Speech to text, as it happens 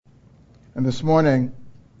And this morning,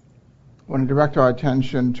 I want to direct our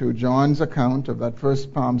attention to John's account of that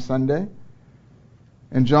first Palm Sunday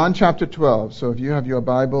in John chapter 12. So if you have your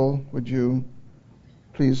Bible, would you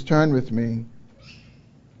please turn with me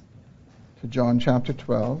to John chapter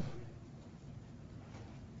 12.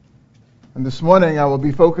 And this morning I will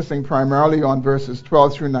be focusing primarily on verses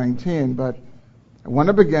 12 through 19, but I want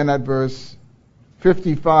to begin at verse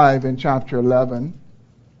 55 in chapter 11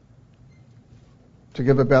 to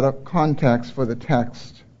give a better context for the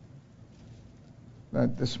text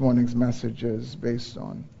that this morning's message is based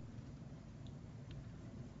on.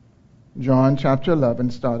 John chapter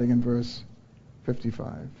 11, starting in verse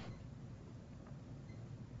 55.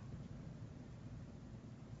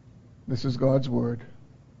 This is God's word.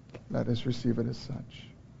 Let us receive it as such.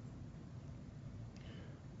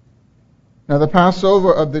 Now the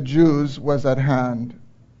Passover of the Jews was at hand,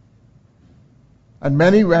 and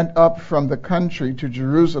many went up from the country to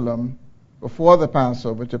Jerusalem before the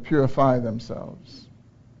Passover to purify themselves.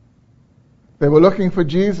 They were looking for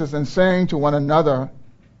Jesus and saying to one another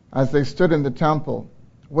as they stood in the temple,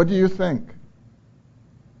 "What do you think?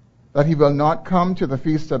 That he will not come to the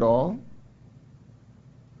feast at all?"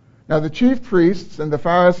 Now the chief priests and the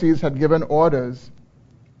Pharisees had given orders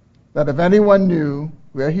that if anyone knew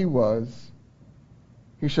where he was,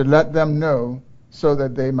 he should let them know so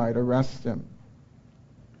that they might arrest him.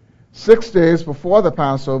 6 days before the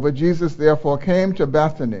Passover, Jesus therefore came to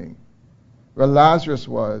Bethany, where Lazarus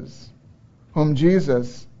was, whom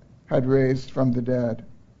Jesus had raised from the dead.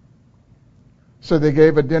 So they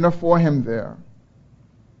gave a dinner for him there.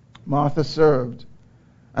 Martha served,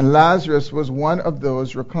 and Lazarus was one of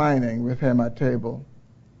those reclining with him at table.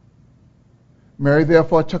 Mary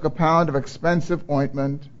therefore took a pound of expensive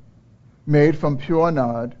ointment made from pure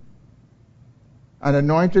nard, and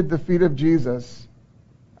anointed the feet of Jesus,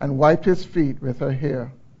 and wiped his feet with her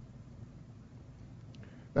hair.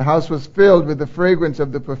 The house was filled with the fragrance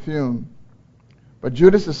of the perfume. But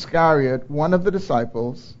Judas Iscariot, one of the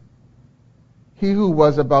disciples, he who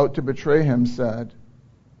was about to betray him, said,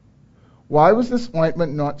 "Why was this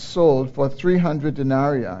ointment not sold for 300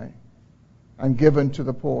 denarii and given to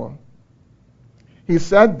the poor?" He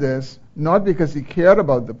said this not because he cared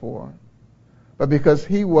about the poor, but because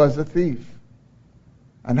he was a thief,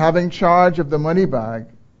 and having charge of the money bag,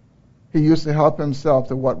 he used to help himself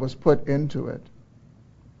to what was put into it.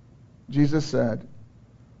 Jesus said,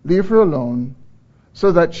 "Leave her alone,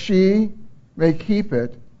 so that she may keep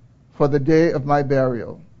it for the day of my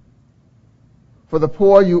burial. For the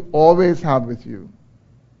poor you always have with you,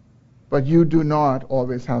 but you do not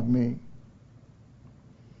always have me."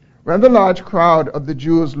 When the large crowd of the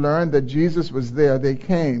Jews learned that Jesus was there, they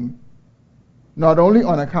came, not only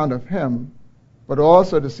on account of him, but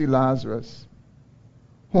also to see Lazarus,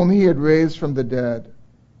 whom he had raised from the dead.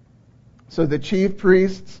 So the chief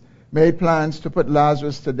priests made plans to put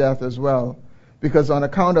Lazarus to death as well, because on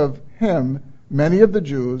account of him, many of the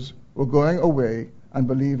Jews were going away and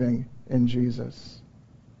believing in Jesus.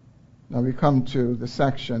 Now we come to the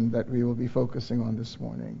section that we will be focusing on this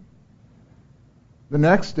morning. The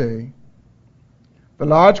next day, the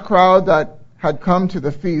large crowd that had come to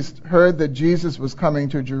the feast heard that Jesus was coming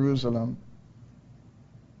to Jerusalem.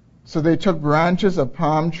 So they took branches of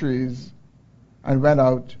palm trees and went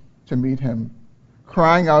out to meet him,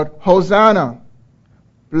 crying out, "Hosanna!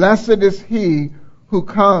 Blessed is he who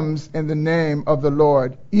comes in the name of the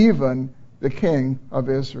Lord, even the King of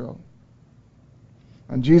Israel."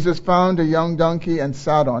 And Jesus found a young donkey and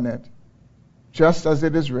sat on it, just as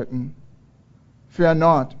it is written, "Fear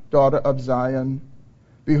not, daughter of Zion.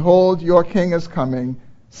 Behold, your king is coming,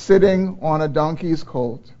 sitting on a donkey's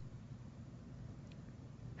colt."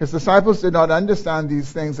 His disciples did not understand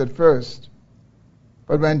these things at first,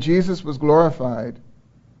 but when Jesus was glorified,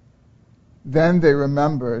 then they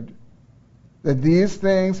remembered that these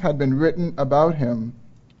things had been written about him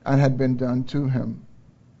and had been done to him.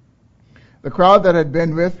 The crowd that had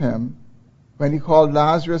been with him when he called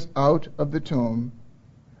Lazarus out of the tomb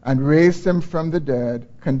and raised him from the dead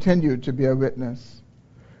continued to be a witness.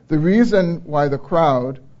 The reason why the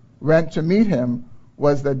crowd went to meet him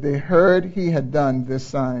was that they heard he had done this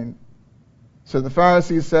sign. So the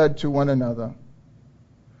Pharisees said to one another,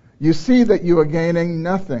 "You see that you are gaining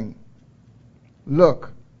nothing.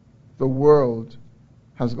 Look, the world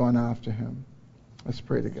has gone after him." Let's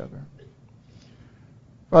pray together.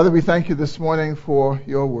 Father, we thank you this morning for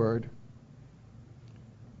your word.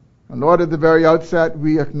 And Lord, at the very outset,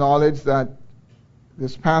 we acknowledge that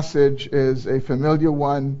this passage is a familiar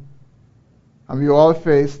one, and we all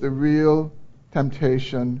face the real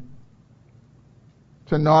temptation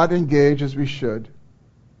to not engage as we should,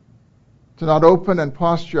 to not open and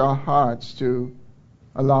posture our hearts to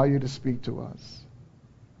allow you to speak to us.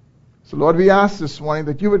 So Lord, we ask this morning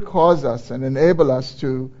that you would cause us and enable us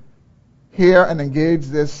to hear and engage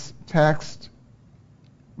this text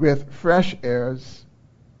with fresh ears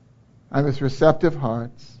and with receptive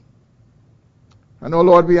hearts. And oh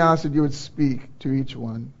Lord, we ask that you would speak to each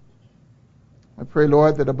one. I pray,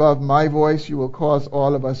 Lord, that above my voice you will cause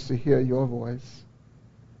all of us to hear your voice.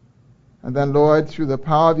 And then, Lord, through the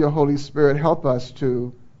power of your Holy Spirit, help us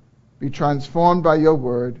to be transformed by your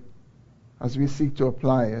word as we seek to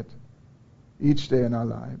apply it each day in our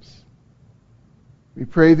lives. We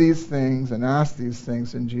pray these things and ask these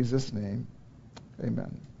things in Jesus' name.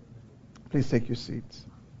 Amen. Please take your seats.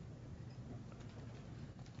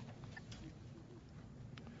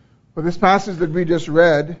 Well, this passage that we just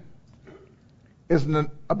read is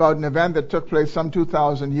about an event that took place some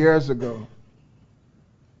 2,000 years ago.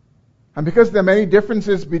 And because there are many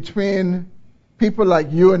differences between people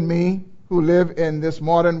like you and me who live in this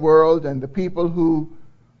modern world and the people who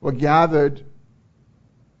were gathered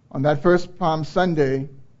on that first Palm Sunday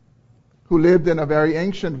who lived in a very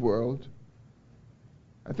ancient world,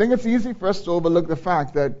 I think it's easy for us to overlook the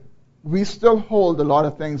fact that we still hold a lot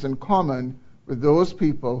of things in common with those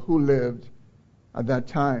people who lived at that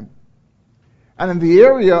time. And in the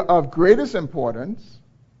area of greatest importance,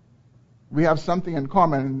 we have something in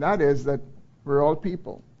common, and that is that we're all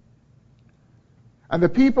people. And the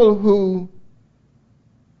people who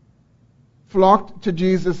flocked to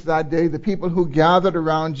Jesus that day, the people who gathered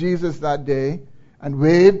around Jesus that day and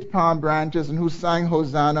waved palm branches and who sang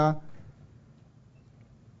Hosanna,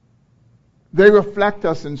 they reflect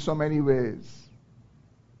us in so many ways.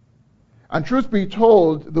 And truth be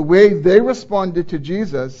told, the way they responded to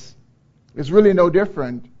Jesus is really no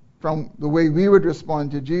different from the way we would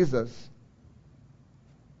respond to Jesus,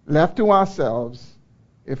 left to ourselves,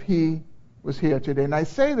 if he was here today. And I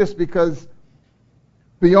say this because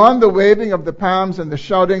beyond the waving of the palms and the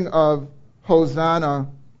shouting of Hosanna,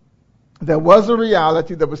 there was a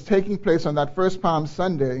reality that was taking place on that first Palm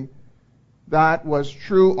Sunday that was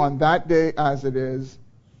true on that day as it is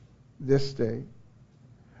this day.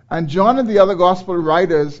 And John and the other gospel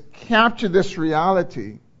writers capture this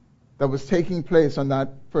reality that was taking place on that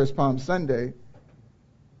first Palm Sunday.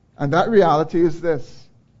 And that reality is this: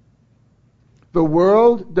 the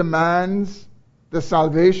world demands the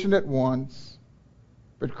salvation it wants,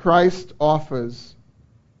 but Christ offers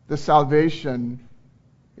the salvation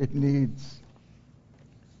it needs.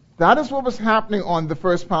 That is what was happening on the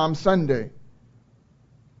first Palm Sunday.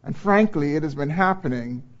 And frankly, it has been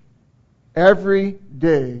happening every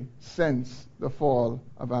day since the fall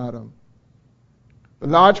of Adam. The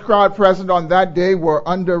large crowd present on that day were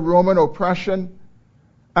under Roman oppression,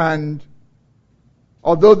 and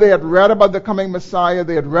although they had read about the coming Messiah,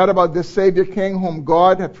 they had read about this Savior King whom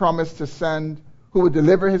God had promised to send, who would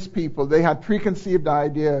deliver his people, they had preconceived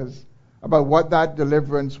ideas about what that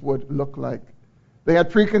deliverance would look like. They had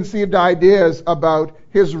preconceived ideas about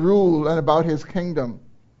his rule and about his kingdom.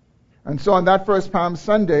 And so on that first Palm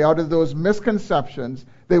Sunday, out of those misconceptions,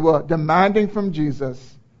 they were demanding from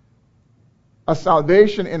Jesus a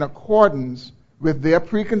salvation in accordance with their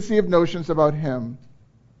preconceived notions about him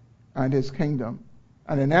and his kingdom.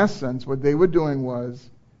 And in essence, what they were doing was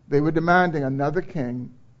they were demanding another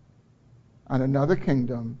king and another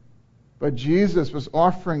kingdom, but Jesus was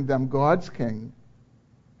offering them God's king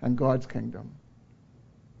and God's kingdom.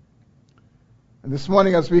 And this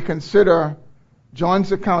morning, as we consider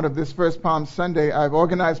John's account of this first Palm Sunday, I've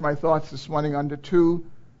organized my thoughts this morning under two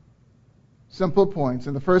simple points.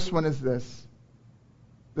 And the first one is this: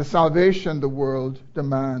 the salvation the world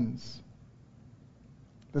demands.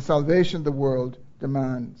 The salvation the world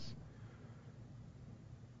demands.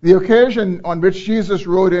 The occasion on which Jesus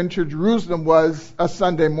rode into Jerusalem was a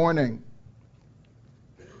Sunday morning.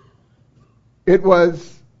 It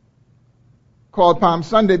was called Palm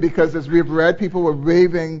Sunday because, as we've read, people were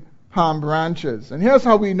waving palm branches. And here's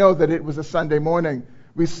how we know that it was a Sunday morning.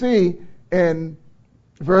 We see in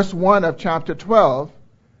verse 1 of chapter 12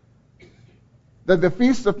 that the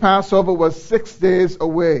feast of Passover was 6 days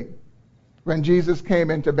away when Jesus came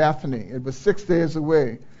into Bethany. It was 6 days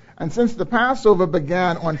away. And since the Passover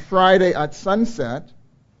began on Friday at sunset,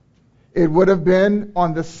 it would have been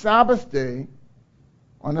on the Sabbath day,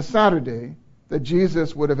 on a Saturday, that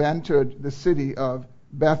Jesus would have entered the city of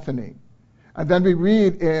Bethany. And then we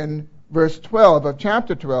read in verse 12 of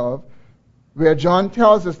chapter 12, where John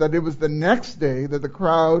tells us that it was the next day that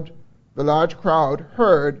the large crowd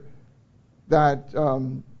heard that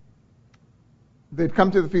they'd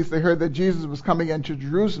come to the feast. They heard that Jesus was coming into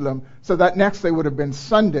Jerusalem. So that next day would have been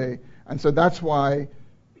Sunday. And so that's why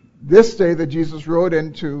this day that Jesus rode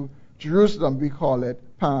into Jerusalem, we call it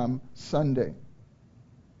Palm Sunday.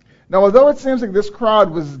 Now, although it seems like this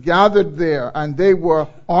crowd was gathered there and they were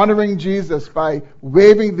honoring Jesus by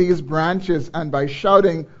waving these branches and by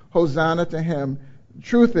shouting Hosanna to him, the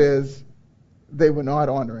truth is they were not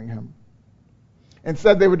honoring him.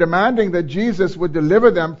 Instead, they were demanding that Jesus would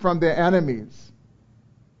deliver them from their enemies.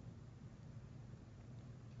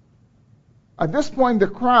 At this point, the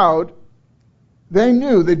crowd, they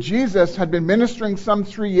knew that Jesus had been ministering some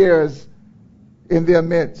 3 years in their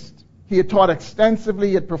midst. He had taught extensively,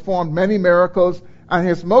 he had performed many miracles, and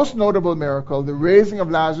his most notable miracle, the raising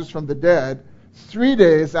of Lazarus from the dead, 3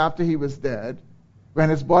 days after he was dead, when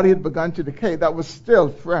his body had begun to decay, that was still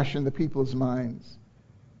fresh in the people's minds.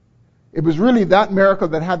 It was really that miracle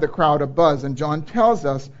that had the crowd abuzz, and John tells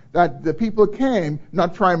us that the people came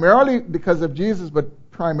not primarily because of Jesus,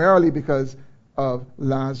 but primarily because of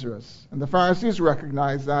Lazarus. And the Pharisees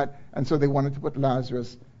recognized that, and so they wanted to put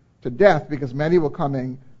Lazarus to death because many were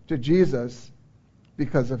coming to Jesus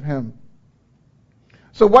because of him.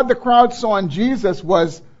 So what the crowd saw in Jesus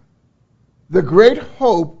was the great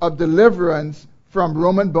hope of deliverance from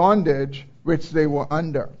Roman bondage which they were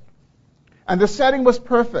under. And the setting was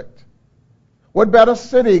perfect. What better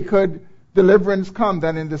city could deliverance come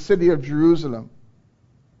than in the city of Jerusalem?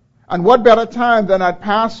 And what better time than at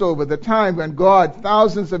Passover, the time when God,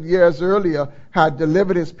 thousands of years earlier, had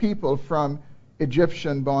delivered his people from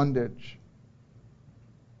Egyptian bondage.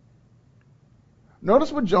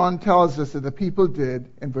 Notice what John tells us that the people did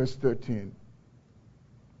in verse 13.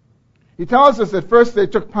 He tells us that first they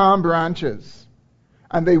took palm branches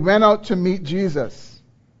and they went out to meet Jesus.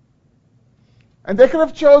 And they could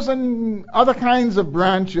have chosen other kinds of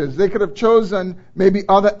branches. They could have chosen maybe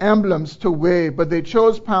other emblems to wave, but they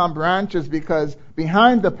chose palm branches because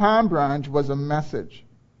behind the palm branch was a message.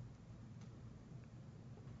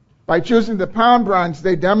 By choosing the palm branch,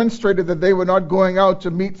 they demonstrated that they were not going out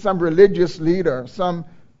to meet some religious leader, some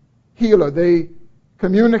healer. They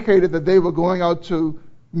communicated that they were going out to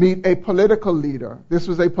meet a political leader. This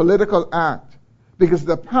was a political act because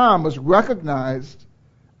the palm was recognized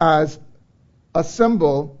as a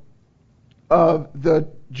symbol of the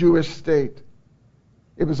Jewish state.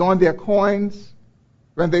 It was on their coins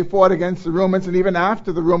when they fought against the Romans, and even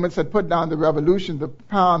after the Romans had put down the revolution, the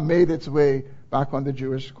palm made its way back on the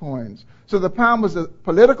Jewish coins. So the palm was a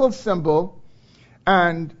political symbol,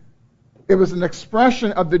 and it was an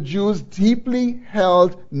expression of the Jews' deeply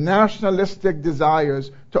held nationalistic desires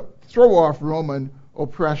to throw off Roman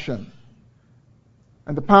oppression.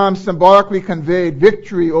 And the palm symbolically conveyed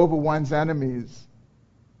victory over one's enemies.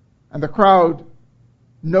 And the crowd,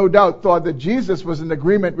 no doubt, thought that Jesus was in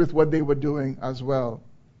agreement with what they were doing as well.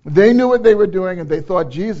 They knew what they were doing, and they thought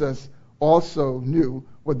Jesus also knew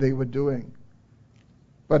what they were doing.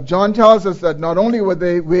 But John tells us that not only were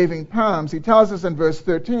they waving palms, he tells us in verse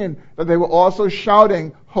 13 that they were also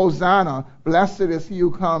shouting, Hosanna, blessed is he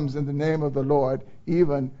who comes in the name of the Lord,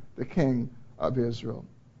 even the King of Israel.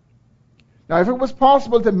 Now, if it was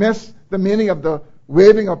possible to miss the meaning of the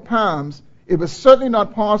waving of palms, it was certainly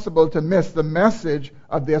not possible to miss the message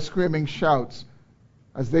of their screaming shouts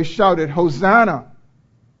as they shouted, Hosanna,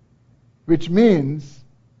 which means,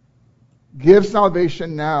 give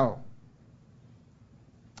salvation now.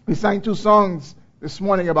 We sang 2 songs this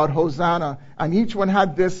morning about Hosanna, and each one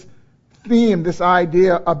had this theme, this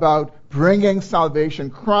idea about bringing salvation,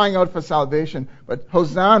 crying out for salvation. But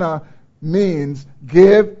Hosanna means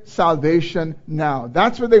give salvation now.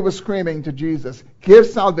 That's what they were screaming to Jesus. Give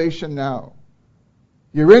salvation now.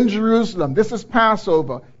 You're in Jerusalem. This is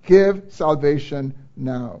Passover. Give salvation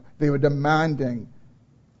now. They were demanding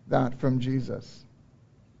that from Jesus.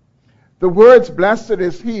 The words, blessed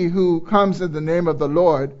is he who comes in the name of the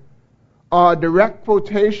Lord, are a direct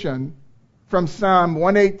quotation from Psalm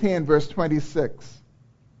 118, verse 26.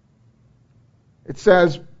 It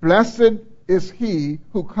says, blessed is he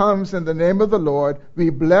who comes in the name of the Lord.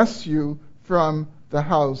 We bless you from the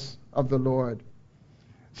house of the Lord.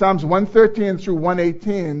 Psalms 113 through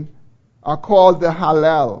 118 are called the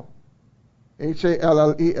Hallel,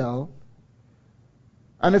 Hallel.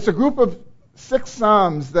 And it's a group of 6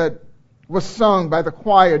 psalms that was sung by the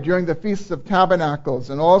choir during the Feasts of Tabernacles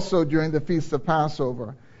and also during the Feast of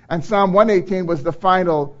Passover. And Psalm 118 was the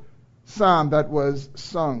final psalm that was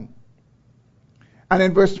sung. And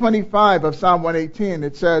in verse 25 of Psalm 118,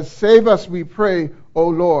 it says, save us, we pray, O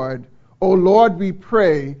Lord. O Lord, we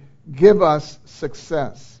pray, give us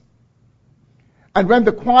success. And when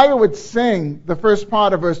the choir would sing the first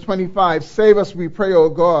part of verse 25, save us, we pray, O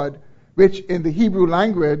God, which in the Hebrew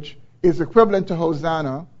language is equivalent to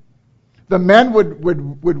Hosanna, the men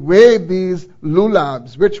would wave these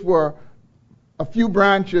lulabs, which were a few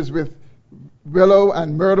branches with willow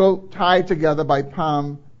and myrtle tied together by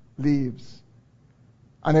palm leaves.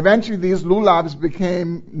 And eventually these lulabs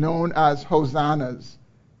became known as hosannas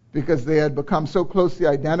because they had become so closely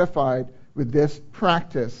identified with this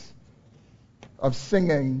practice of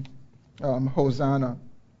singing Hosanna.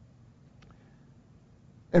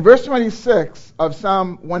 In verse 26 of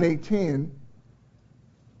Psalm 118,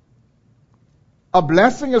 a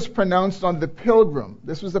blessing is pronounced on the pilgrim.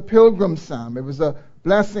 This was a pilgrim psalm. It was a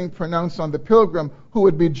blessing pronounced on the pilgrim who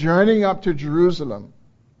would be journeying up to Jerusalem.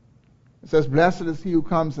 It says, "Blessed is he who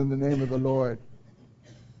comes in the name of the Lord."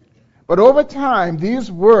 But over time,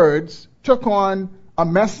 these words took on a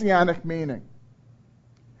messianic meaning.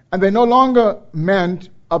 And they no longer meant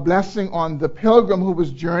a blessing on the pilgrim who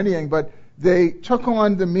was journeying, but they took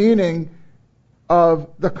on the meaning of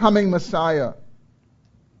the coming Messiah,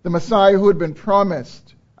 the Messiah who had been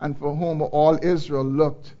promised and for whom all Israel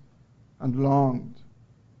looked and longed.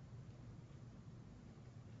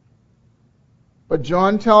 But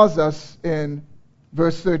John tells us in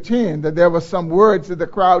verse 13 that there were some words that the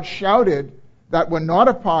crowd shouted that were not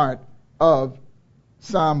a part of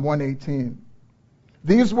Psalm 118.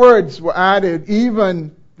 These words were added,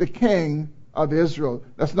 "even the King of Israel."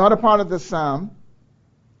 That's not a part of the psalm,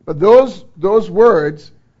 but those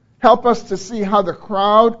words help us to see how the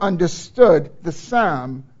crowd understood the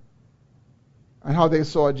psalm and how they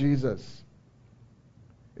saw Jesus.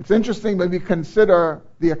 It's interesting when we consider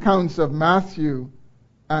the accounts of Matthew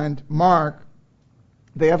and Mark.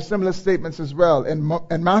 They have similar statements as well.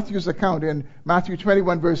 In Matthew's account, in Matthew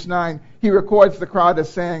 21 verse 9, he records the crowd as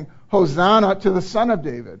saying, "Hosanna to the Son of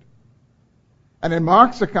David." And in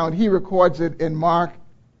Mark's account, he records it in Mark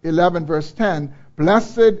 11 verse 10,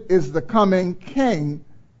 "Blessed is the coming kingdom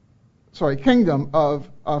of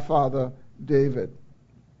our father David."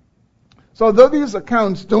 So though these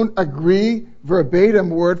accounts don't agree verbatim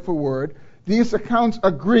word for word, these accounts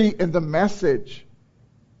agree in the message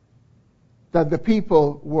that the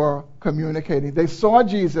people were communicating. They saw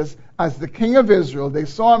Jesus as the King of Israel. They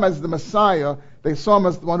saw him as the Messiah. They saw him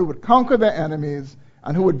as the one who would conquer their enemies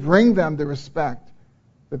and who would bring them the respect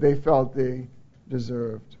that they felt they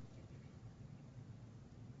deserved.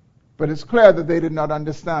 But it's clear that they did not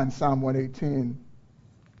understand Psalm 118.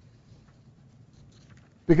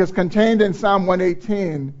 Because contained in Psalm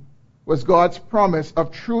 118 was God's promise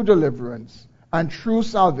of true deliverance and true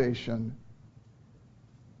salvation.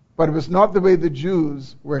 But it was not the way the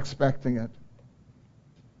Jews were expecting it.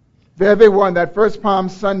 There they were on that first Palm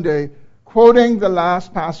Sunday, quoting the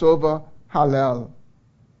last Passover Hallel.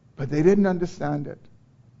 But they didn't understand it.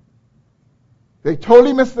 They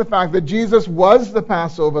totally missed the fact that Jesus was the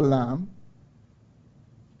Passover lamb.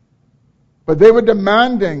 But they were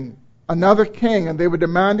demanding another king, and they were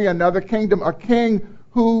demanding another kingdom, a king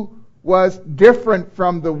who was different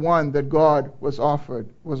from the one that God was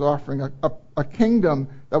offering, a kingdom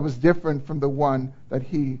that was different from the one that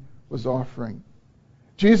he was offering.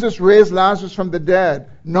 Jesus raised Lazarus from the dead,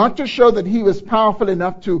 not to show that he was powerful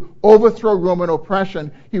enough to overthrow Roman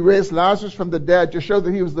oppression. He raised Lazarus from the dead to show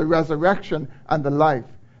that he was the resurrection and the life,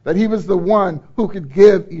 that he was the one who could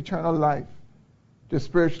give eternal life to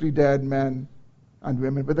spiritually dead men and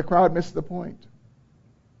women. But the crowd missed the point.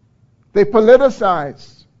 They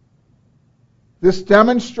politicized this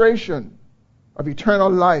demonstration of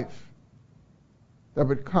eternal life that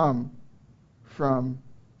would come from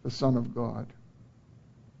the Son of God.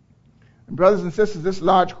 And brothers and sisters, this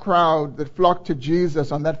large crowd that flocked to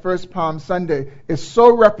Jesus on that first Palm Sunday is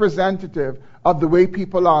so representative of the way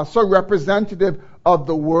people are, so representative of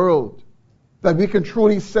the world, that we can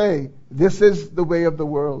truly say, this is the way of the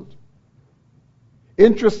world.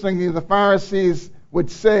 Interestingly, the Pharisees would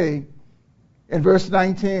say in verse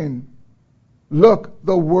 19, "Look,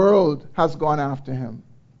 the world has gone after him."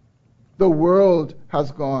 The world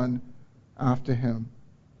has gone after him.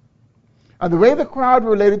 And the way the crowd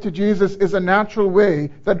related to Jesus is a natural way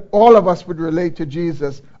that all of us would relate to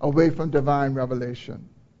Jesus, away from divine revelation.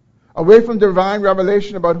 Away from divine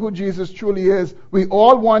revelation about who Jesus truly is, we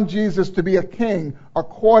all want Jesus to be a king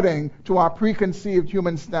according to our preconceived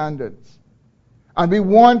human standards. And we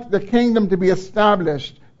want the kingdom to be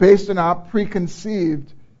established based on our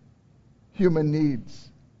preconceived human needs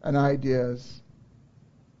and ideas.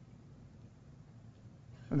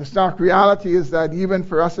 And the stark reality is that even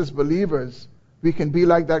for us as believers, we can be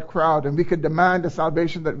like that crowd and we can demand the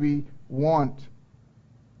salvation that we want.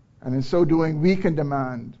 And in so doing, we can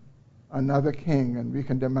demand another king and we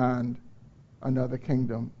can demand another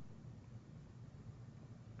kingdom.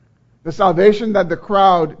 The salvation that the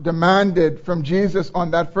crowd demanded from Jesus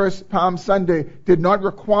on that first Palm Sunday did not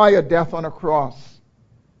require death on a cross.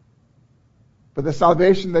 But the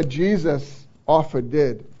salvation that Jesus offered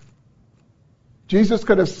did. Jesus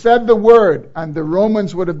could have said the word and the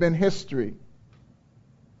Romans would have been history.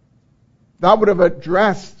 That would have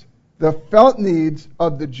addressed the felt needs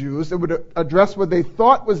of the Jews. It would have addressed what they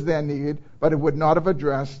thought was their need, but it would not have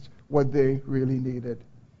addressed what they really needed.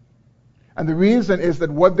 And the reason is that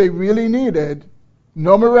what they really needed,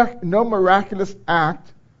 no miraculous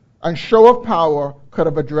act and show of power could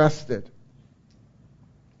have addressed it.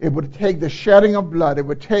 It would take the shedding of blood. It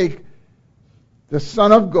would take the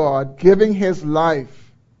Son of God giving his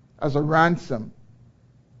life as a ransom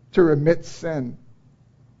to remit sin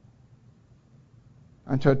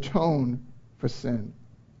and to atone for sin.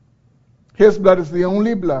 His blood is the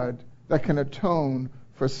only blood that can atone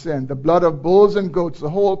for sin. The blood of bulls and goats, the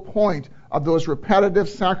whole point of those repetitive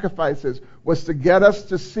sacrifices was to get us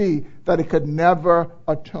to see that it could never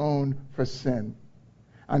atone for sin.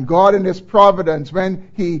 And God in his providence, when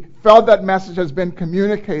he felt that message has been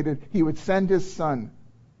communicated, he would send his Son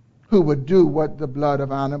who would do what the blood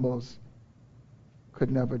of animals could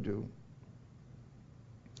never do.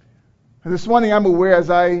 And this morning I'm aware, as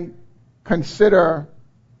I consider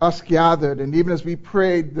us gathered, and even as we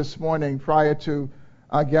prayed this morning prior to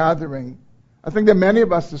our gathering, I think there are many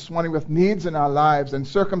of us this morning with needs in our lives and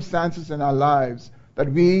circumstances in our lives that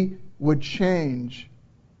we would change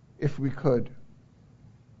if we could.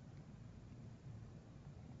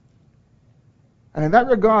 And in that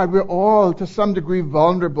regard, we're all to some degree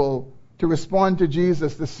vulnerable to respond to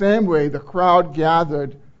Jesus the same way the crowd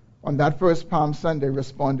gathered on that first Palm Sunday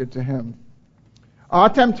responded to him. Our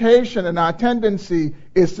temptation and our tendency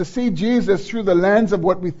is to see Jesus through the lens of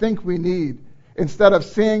what we think we need, instead of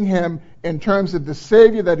seeing him in terms of the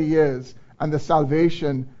Savior that he is and the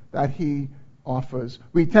salvation that he offers.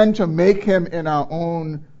 We tend to make him in our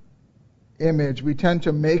own image. We tend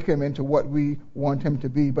to make him into what we want him to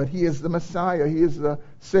be. But he is the Messiah. He is the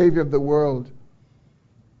Savior of the world.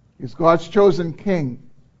 He's God's chosen King.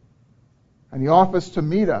 And he offers to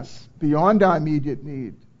meet us beyond our immediate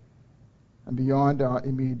need and beyond our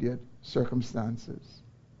immediate circumstances.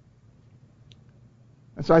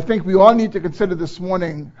 And so I think we all need to consider this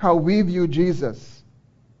morning how we view Jesus.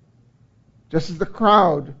 Just as the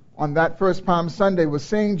crowd on that first Palm Sunday was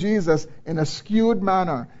seeing Jesus in a skewed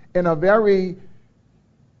manner, in a very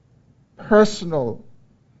personal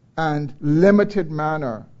and limited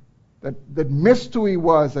manner, that missed who he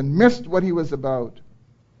was and missed what he was about.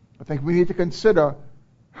 I think we need to consider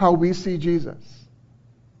how we see Jesus.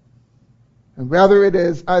 And whether it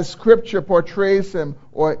is as Scripture portrays him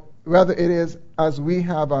or whether it is as we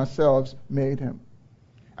have ourselves made him.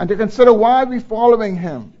 And to consider, why are we following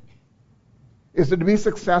him? Is it to be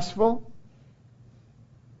successful?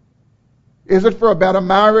 Is it for a better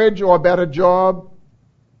marriage or a better job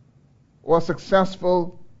or a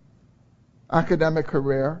successful academic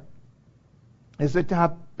career? Is it to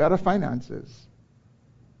have better finances?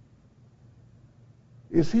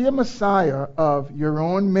 Is he a Messiah of your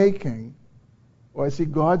own making, or is he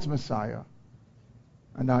God's Messiah?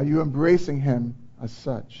 And are you embracing him as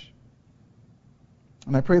such?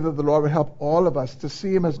 And I pray that the Lord would help all of us to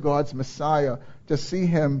see him as God's Messiah, to see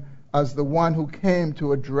him as the one who came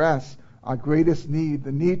to address our greatest need,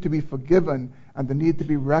 the need to be forgiven and the need to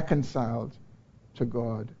be reconciled to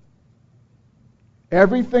God.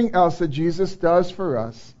 Everything else that Jesus does for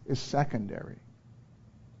us is secondary.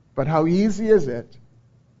 But how easy is it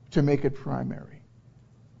to make it primary?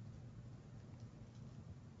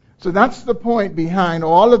 So that's the point behind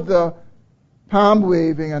all of the palm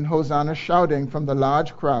waving and Hosanna shouting from the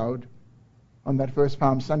large crowd on that first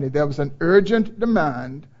Palm Sunday. There was an urgent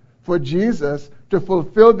demand for Jesus to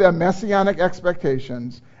fulfill their messianic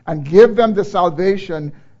expectations and give them the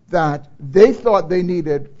salvation that they thought they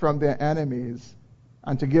needed from their enemies,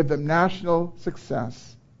 and to give them national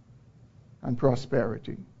success and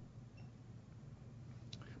prosperity.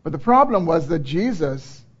 But the problem was that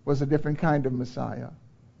Jesus was a different kind of Messiah.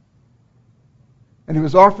 And he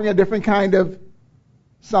was offering a different kind of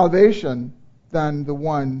salvation than the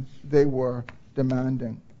one they were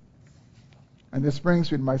demanding. And this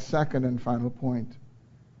brings me to my second and final point.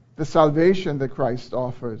 The salvation that Christ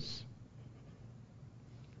offers.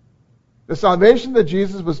 The salvation that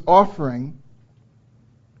Jesus was offering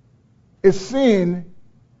is seen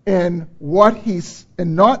in what he's,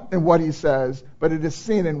 and not in what he says, but it is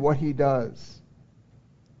seen in what he does.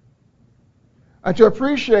 And to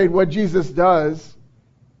appreciate what Jesus does,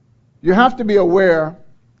 you have to be aware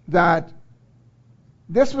that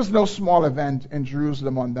this was no small event in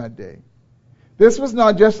Jerusalem on that day. This was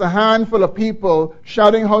not just a handful of people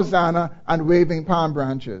shouting Hosanna and waving palm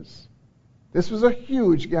branches. This was a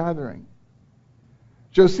huge gathering.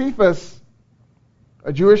 Josephus,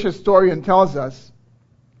 a Jewish historian, tells us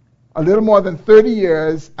a little more than 30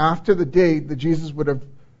 years after the date that Jesus would have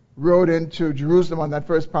rode into Jerusalem on that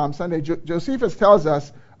first Palm Sunday, Josephus tells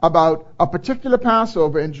us about a particular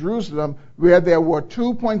Passover in Jerusalem where there were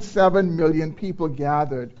 2.7 million people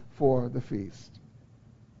gathered for the feast.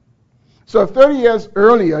 So if 30 years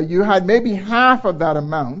earlier you had maybe half of that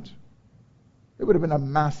amount, it would have been a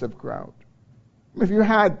massive crowd. If you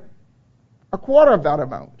had a quarter of that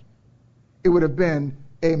amount, it would have been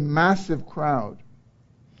a massive crowd.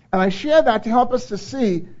 And I share that to help us to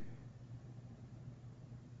see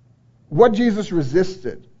what Jesus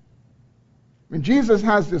resisted. I mean, Jesus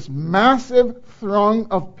has this massive throng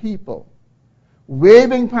of people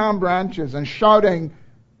waving palm branches and shouting,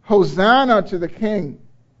 Hosanna to the King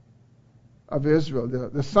of Israel,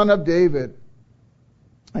 the Son of David.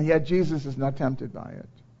 And yet Jesus is not tempted by it.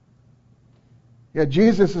 Yet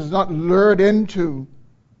Jesus is not lured into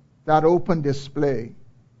that open display.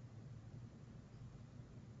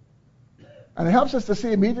 And it helps us to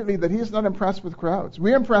see immediately that he is not impressed with crowds.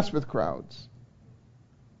 We're impressed with crowds.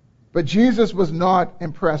 But Jesus was not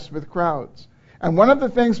impressed with crowds. And one of the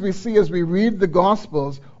things we see as we read the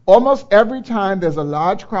Gospels, almost every time there's a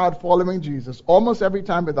large crowd following Jesus, almost every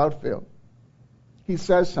time without fail, he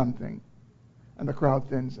says something and the crowd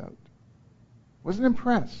thins out. Wasn't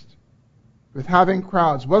impressed with having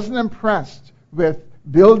crowds. Wasn't impressed with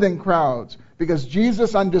building crowds, because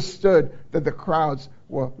Jesus understood that the crowds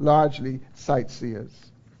were largely sightseers.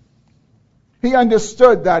 He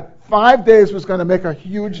understood that 5 days was going to make a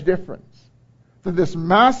huge difference. That this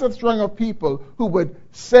massive throng of people who would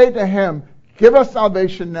say to him, give us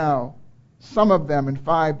salvation now, some of them in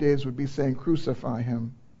 5 days would be saying, crucify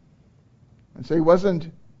him. And so he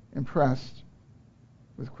wasn't impressed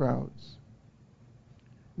with crowds.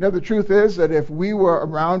 You know, the truth is that if we were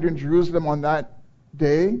around in Jerusalem on that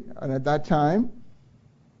day and at that time,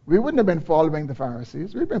 we wouldn't have been following the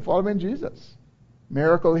Pharisees. We'd been following Jesus.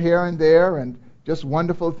 Miracle here and there and just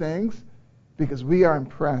wonderful things, because we are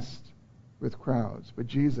impressed with crowds. But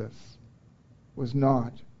Jesus was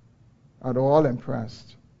not at all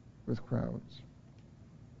impressed with crowds.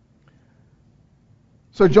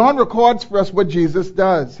 So John records for us what Jesus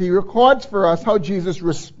does. He records for us how Jesus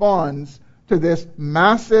responds to this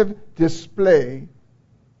massive display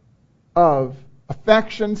of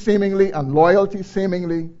affection, seemingly, and loyalty,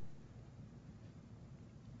 seemingly.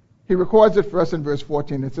 He records it for us in verse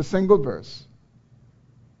 14. It's a single verse.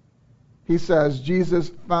 He says,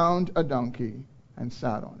 Jesus found a donkey and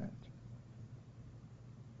sat on it.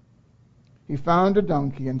 He found a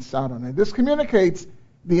donkey and sat on it. This communicates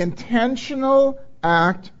the intentional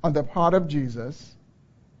act on the part of Jesus,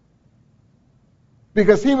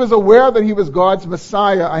 because he was aware that he was God's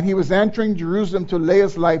Messiah and he was entering Jerusalem to lay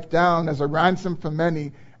his life down as a ransom for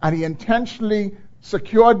many, and he intentionally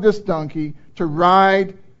secured this donkey to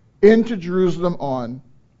ride into Jerusalem on,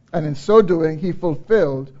 and in so doing he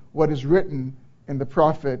fulfilled what is written in the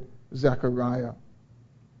prophet Zechariah.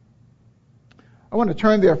 I want to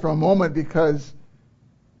turn there for a moment, because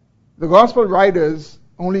the gospel writers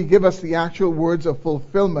only give us the actual words of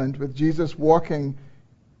fulfillment with Jesus riding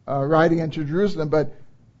into Jerusalem, but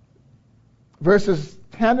verses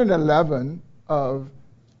 10 and 11 of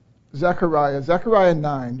Zechariah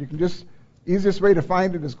 9, you can just, easiest way to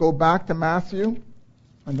find it is go back to Matthew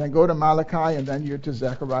and then go to Malachi, and then you're to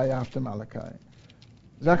Zechariah after Malachi.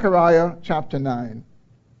 Zechariah chapter 9.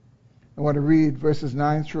 I want to read verses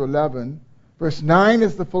 9 through 11. Verse 9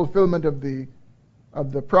 is the fulfillment of the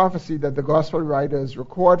prophecy that the gospel writers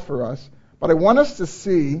record for us. But I want us to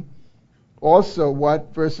see also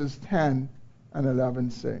what verses 10 and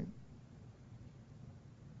 11 say.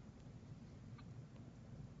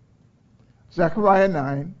 Zechariah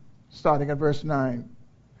 9, starting at verse 9.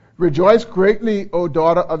 Rejoice greatly, O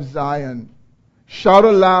daughter of Zion. Shout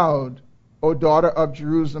aloud, O daughter of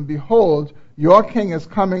Jerusalem. Behold, your king is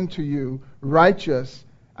coming to you, righteous,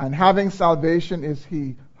 and having salvation is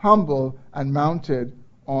he, humble and mounted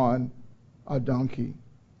on a donkey.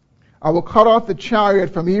 I will cut off the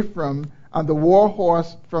chariot from Ephraim and the war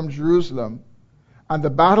horse from Jerusalem, and the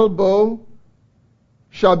battle bow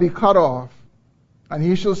shall be cut off, and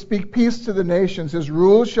he shall speak peace to the nations. His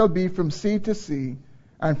rule shall be from sea to sea,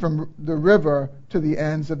 and from the river to the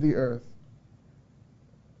ends of the earth.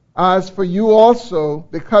 As for you also,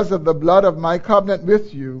 because of the blood of my covenant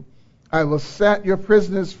with you, I will set your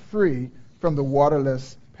prisoners free from the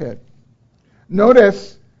waterless pit.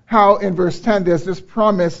 Notice how in verse 10 there's this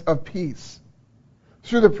promise of peace.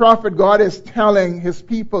 Through the prophet, God is telling his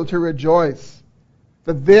people to rejoice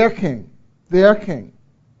that their king,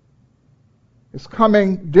 is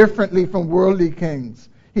coming differently from worldly kings.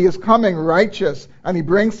 He is coming righteous, and he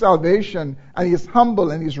brings salvation, and he is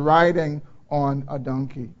humble, and he's riding on a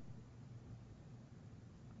donkey.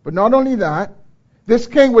 But not only that, this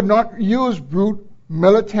king would not use brute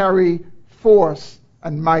military force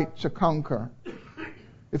and might to conquer.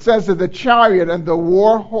 It says that the chariot and the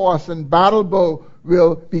war horse and battle bow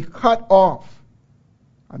will be cut off.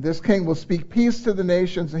 And this king will speak peace to the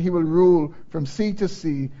nations, and he will rule from sea to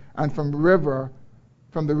sea and from the river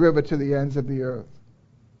to the ends of the earth.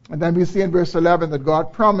 And then we see in verse 11 that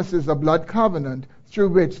God promises a blood covenant through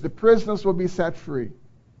which the prisoners will be set free.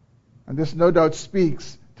 And this no doubt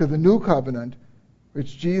speaks to the new covenant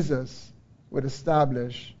which Jesus would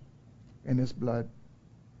establish in his blood.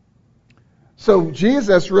 So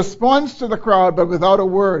Jesus responds to the crowd, but without a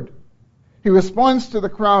word. He responds to the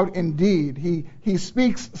crowd in deed. He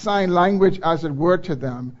speaks sign language, as it were, to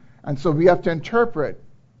them. And so we have to interpret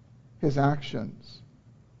his actions.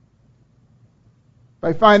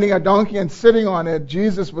 By finding a donkey and sitting on it,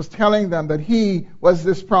 Jesus was telling them that he was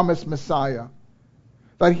this promised Messiah,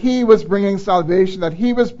 that he was bringing salvation, that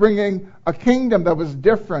he was bringing a kingdom that was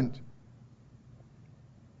different,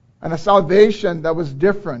 and a salvation that was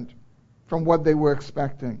different from what they were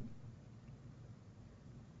expecting.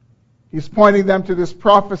 He's pointing them to this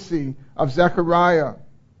prophecy of Zechariah,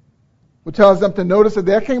 who tells them to notice that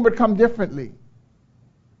their king would come differently.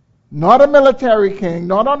 Not a military king,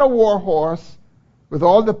 not on a war horse, with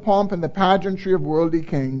all the pomp and the pageantry of worldly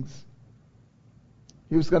kings.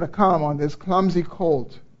 He was going to come on this clumsy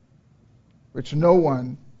colt, which no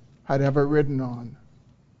one had ever ridden on.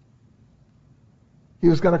 He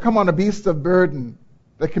was going to come on a beast of burden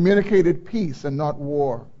that communicated peace and not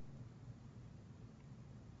war.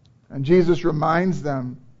 And Jesus reminds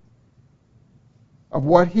them of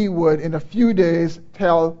what he would in a few days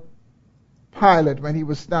tell Pilate when he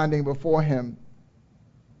was standing before him.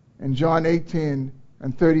 In John 18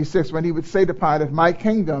 and 36, when he would say to Pilate, "My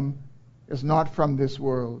kingdom is not from this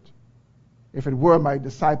world. If it were, my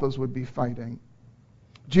disciples would be fighting."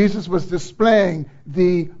 Jesus was displaying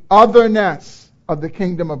the otherness of the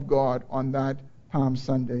kingdom of God on that Palm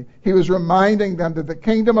Sunday. He was reminding them that the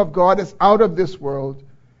kingdom of God is out of this world.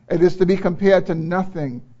 It is to be compared to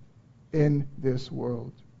nothing in this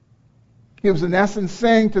world. He was in essence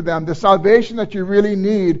saying to them, the salvation that you really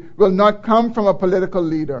need will not come from a political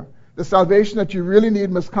leader. The salvation that you really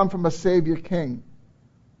need must come from a Savior King.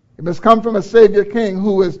 It must come from a Savior King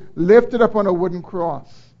who is lifted up on a wooden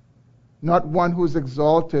cross, not one who is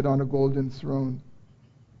exalted on a golden throne.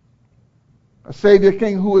 A Savior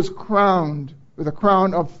King who is crowned with a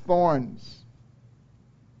crown of thorns,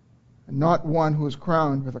 and not one who is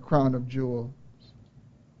crowned with a crown of jewels.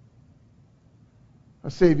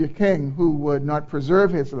 A Savior King who would not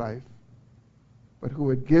preserve his life, but who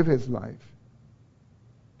would give his life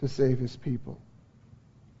to save his people.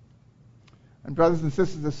 And brothers and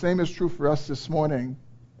sisters, the same is true for us this morning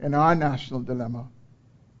in our national dilemma.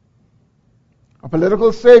 A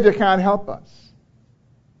political savior can't help us.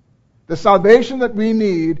 The salvation that we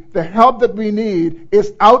need, the help that we need,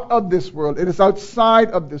 is out of this world. It is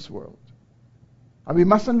outside of this world. And we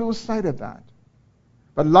mustn't lose sight of that.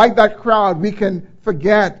 But like that crowd, we can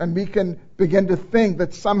forget and we can begin to think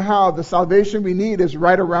that somehow the salvation we need is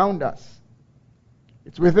right around us.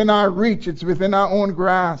 It's within our reach. It's within our own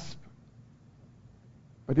grasp.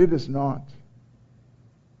 But it is not.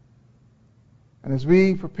 And as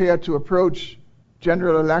we prepare to approach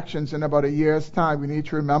general elections in about a year's time, we need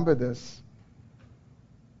to remember this.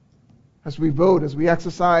 As we vote, as we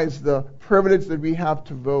exercise the privilege that we have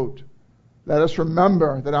to vote, let us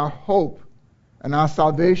remember that our hope and our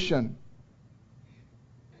salvation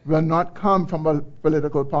will not come from a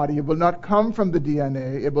political party. It will not come from the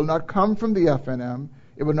DNA. It will not come from the FNM.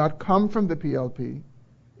 It will not come from the PLP.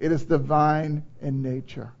 It is divine in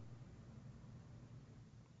nature.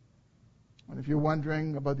 And if you're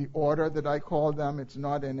wondering about the order that I call them, it's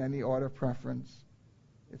not in any order of preference.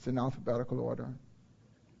 It's in alphabetical order.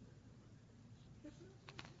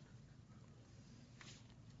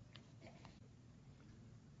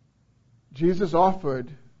 Jesus offered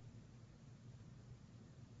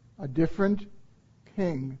a different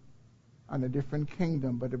king and a different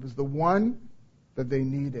kingdom, but it was the one that they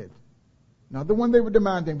needed. Not the one they were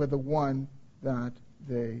demanding, but the one that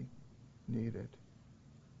they needed.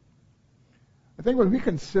 I think when we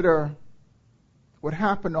consider what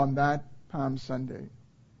happened on that Palm Sunday,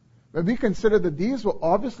 when we consider that these were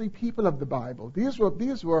obviously people of the Bible, these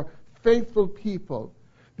were faithful people,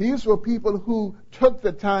 These were people who took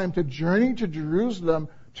the time to journey to Jerusalem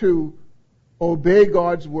to obey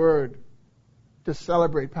God's word, to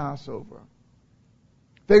celebrate Passover.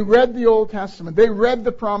 They read the Old Testament. They read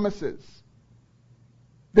the promises.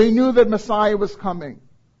 They knew that Messiah was coming.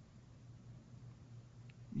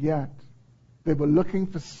 Yet, they were looking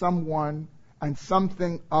for someone and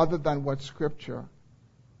something other than what Scripture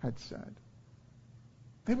had said.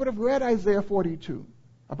 They would have read Isaiah 42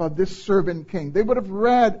 about this servant king. They would have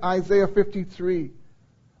read Isaiah 53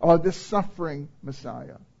 about this suffering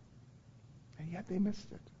Messiah. And yet they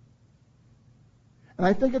missed it. And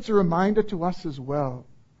I think it's a reminder to us as well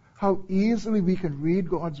how easily we can read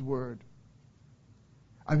God's word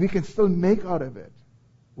and we can still make out of it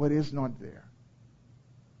what is not there.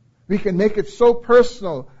 We can make it so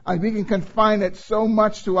personal and we can confine it so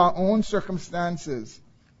much to our own circumstances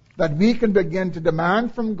that we can begin to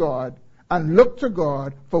demand from God and look to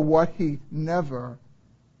God for what He never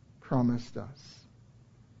promised us.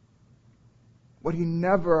 What He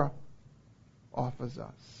never offers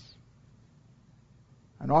us.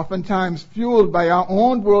 And oftentimes fueled by our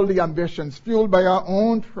own worldly ambitions, fueled by our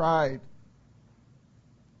own pride,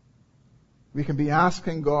 we can be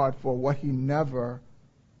asking God for what He never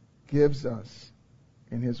gives us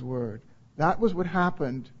in His Word. That was what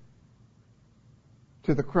happened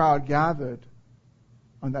to the crowd gathered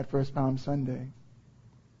on that first Palm Sunday.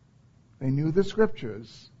 They knew the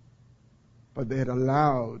Scriptures, but they had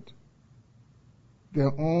allowed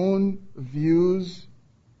their own views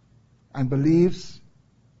and beliefs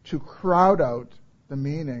to crowd out the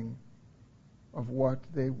meaning of what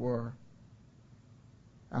they were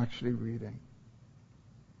actually reading.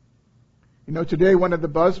 You know, today one of the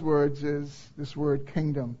buzzwords is this word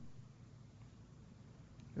kingdom.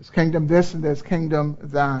 There's kingdom this and there's kingdom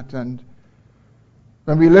that. And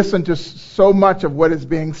when we listen to so much of what is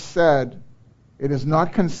being said, it is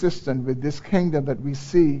not consistent with this kingdom that we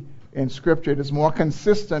see in Scripture. It is more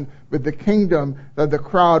consistent with the kingdom that the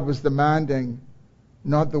crowd was demanding,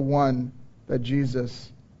 not the one that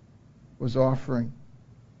Jesus was offering.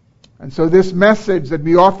 And so this message that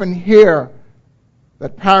we often hear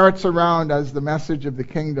that parrots around as the message of the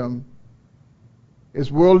kingdom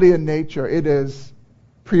is worldly in nature. It is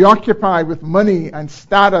preoccupied with money and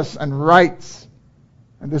status and rights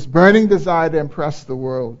and this burning desire to impress the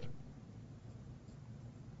world.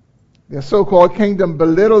 Their so-called kingdom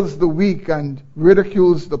belittles the weak and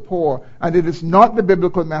ridicules the poor. And it is not the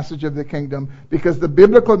biblical message of the kingdom, because the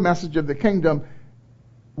biblical message of the kingdom,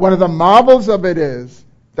 one of the marvels of it is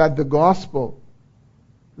that the gospel,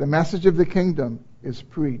 the message of the kingdom, is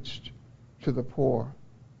preached to the poor.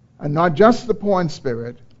 And not just the poor in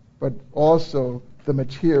spirit, but also the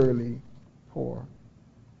materially poor.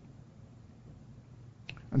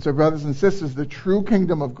 And so, brothers and sisters, the true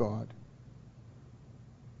kingdom of God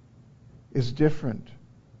is different.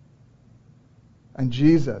 And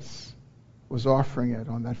Jesus was offering it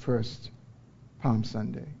on that first Palm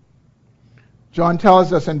Sunday. John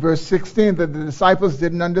tells us in verse 16 that the disciples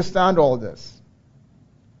didn't understand all this.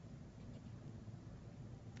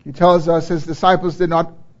 He tells us his disciples did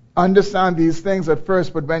not understand these things at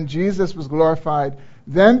first, but when Jesus was glorified,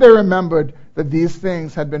 then they remembered that these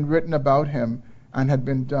things had been written about him and had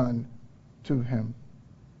been done to him.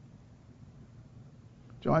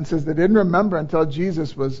 John says they didn't remember until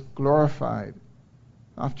Jesus was glorified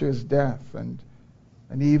after his death and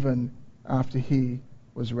even after he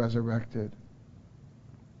was resurrected.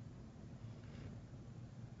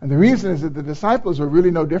 And the reason is that the disciples were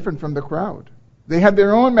really no different from the crowd. They had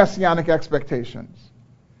their own messianic expectations.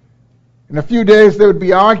 In a few days, they would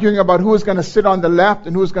be arguing about who was going to sit on the left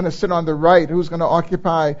and who was going to sit on the right, who was going to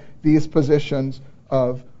occupy these positions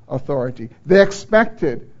of authority. They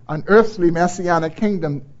expected an earthly messianic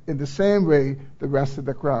kingdom in the same way the rest of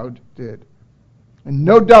the crowd did. And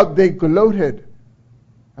no doubt they gloated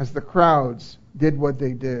as the crowds did what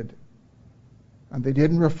they did. And they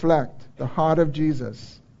didn't reflect the heart of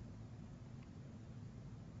Jesus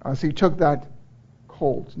as he took that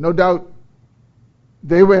colt. No doubt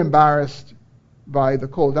they were embarrassed by the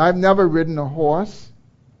colt. I've never ridden a horse,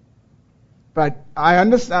 but I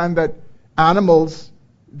understand that animals,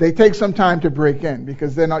 they take some time to break in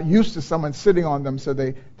because they're not used to someone sitting on them, so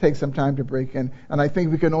they take some time to break in. And I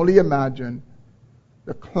think we can only imagine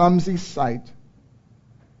the clumsy sight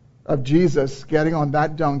of Jesus getting on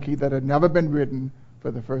that donkey that had never been ridden for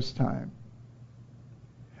the first time.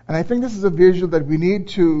 And I think this is a visual that we need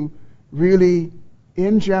to really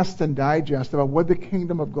ingest and digest about what the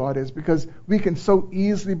kingdom of God is, because we can so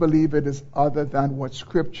easily believe it is other than what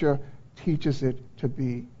Scripture teaches it to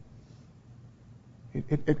be.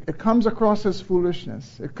 It comes across as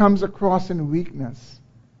foolishness. It comes across in weakness.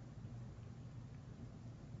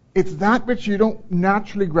 it's that which you don't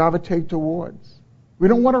naturally gravitate towards. We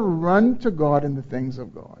don't want to run to God in the things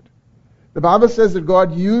of God. The Bible says that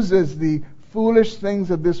God uses the foolish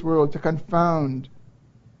things of this world to confound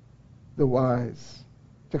the wise,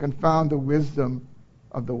 to confound the wisdom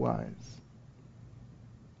of the wise.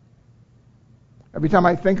 Every time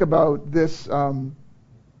I think about this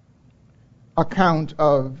account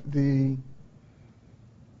of the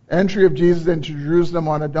entry of Jesus into Jerusalem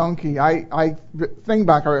on a donkey, I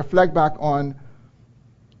reflect back on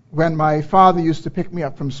when my father used to pick me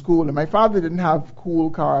up from school. And my father didn't have cool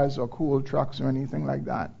cars or cool trucks or anything like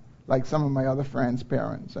that, like some of my other friends'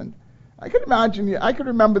 parents. And I could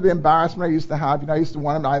remember the embarrassment I used to have. I used to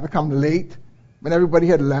want him to either come late when everybody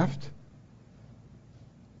had left,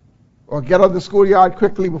 or get out of the schoolyard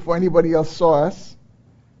quickly before anybody else saw us,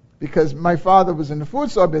 because my father was in the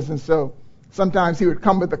food store business, so sometimes he would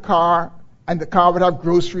come with the car, and the car would have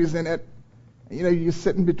groceries in it. You're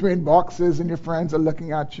sitting between boxes and your friends are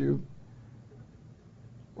looking at you.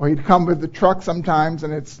 Or he'd come with the truck sometimes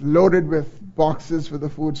and it's loaded with boxes for the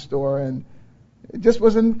food store, and it just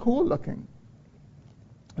wasn't cool looking.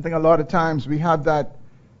 I think a lot of times we have that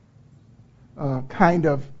kind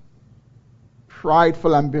of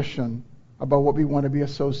prideful ambition about what we want to be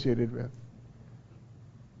associated with.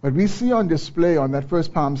 But we see on display on that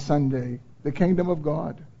first Palm Sunday the kingdom of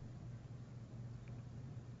God.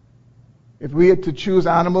 If we had to choose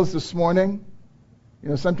animals this morning,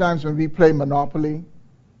 sometimes when we play Monopoly,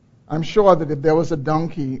 I'm sure that if there was a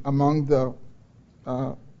donkey among the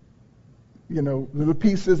little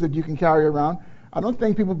pieces that you can carry around, I don't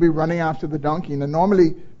think people would be running after the donkey. And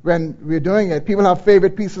normally when we're doing it, people have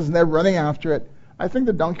favorite pieces and they're running after it. I think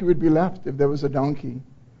the donkey would be left if there was a donkey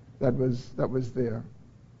that was there.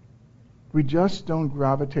 We just don't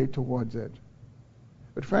gravitate towards it.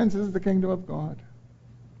 But friends, this is the kingdom of God.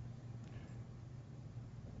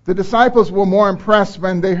 The disciples were more impressed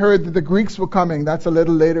when they heard that the Greeks were coming. That's a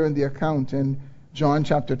little later in the account in John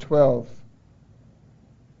chapter 12.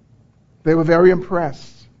 They were very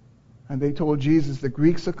impressed, and they told Jesus, the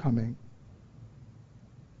Greeks are coming.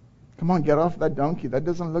 Come on, get off that donkey. That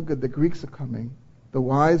doesn't look good. The Greeks are coming. The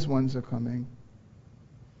wise ones are coming.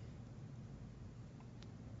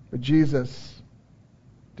 But Jesus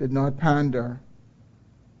did not pander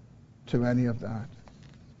to any of that.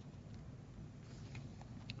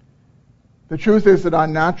 The truth is that our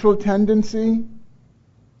natural tendency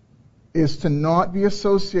is to not be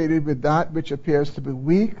associated with that which appears to be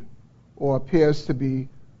weak or appears to be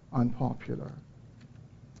unpopular.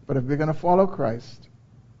 But if we're going to follow Christ,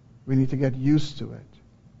 we need to get used to it.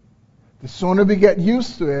 The sooner we get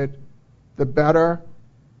used to it, the better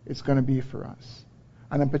it's going to be for us.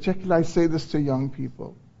 And in particular, I say this to young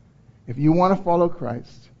people. If you want to follow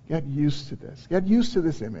Christ, get used to this. Get used to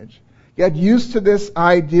this image. Get used to this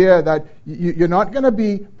idea that you're not going to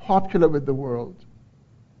be popular with the world.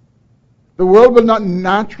 The world will not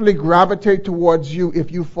naturally gravitate towards you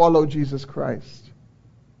if you follow Jesus Christ.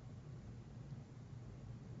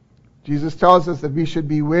 Jesus tells us that we should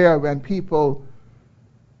beware when people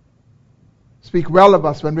speak well of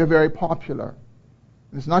us when we're very popular.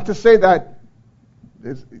 It's not to say that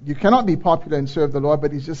you cannot be popular and serve the Lord,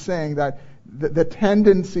 but he's just saying that the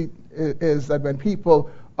tendency is that when people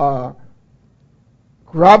are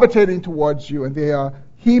gravitating towards you and they are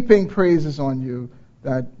heaping praises on you,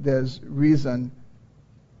 that there's reason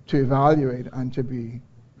to evaluate and to be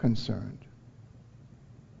concerned.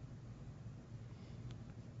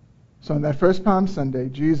 So on that first Palm Sunday,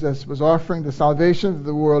 Jesus was offering the salvation that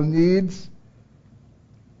the world needs,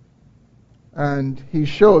 and he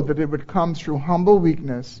showed that it would come through humble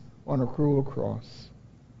weakness on a cruel cross.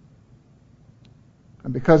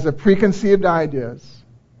 And because of preconceived ideas,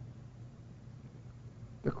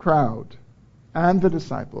 the crowd and the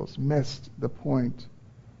disciples missed the point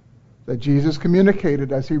that Jesus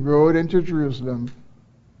communicated as he rode into Jerusalem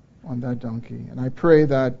on that donkey. And I pray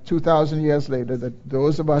that 2,000 years later, that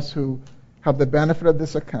those of us who have the benefit of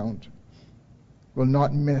this account will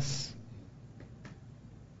not miss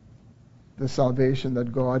the salvation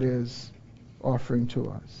that God is offering to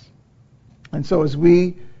us. And so as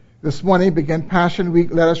we this morning begin Passion Week,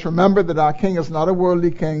 let us remember that our King is not a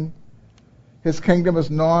worldly king. His kingdom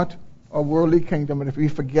is not a worldly kingdom. And if we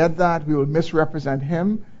forget that, we will misrepresent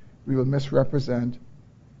him. We will misrepresent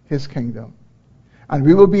his kingdom. And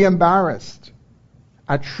we will be embarrassed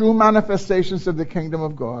at true manifestations of the kingdom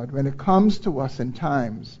of God when it comes to us in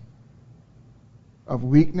times of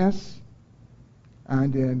weakness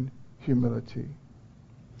and in humility.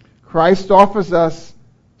 Christ offers us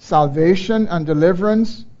salvation and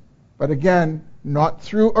deliverance, but again, not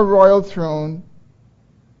through a royal throne,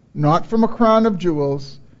 not from a crown of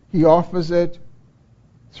jewels. He offers it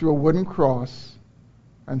through a wooden cross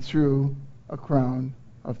and through a crown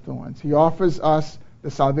of thorns. He offers us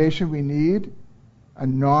the salvation we need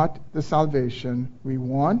and not the salvation we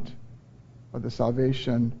want or the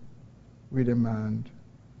salvation we demand.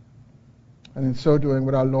 And in so doing,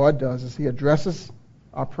 what our Lord does is He addresses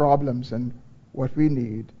our problems and what we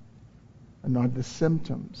need and not the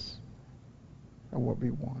symptoms of what we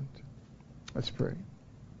want. Let's pray.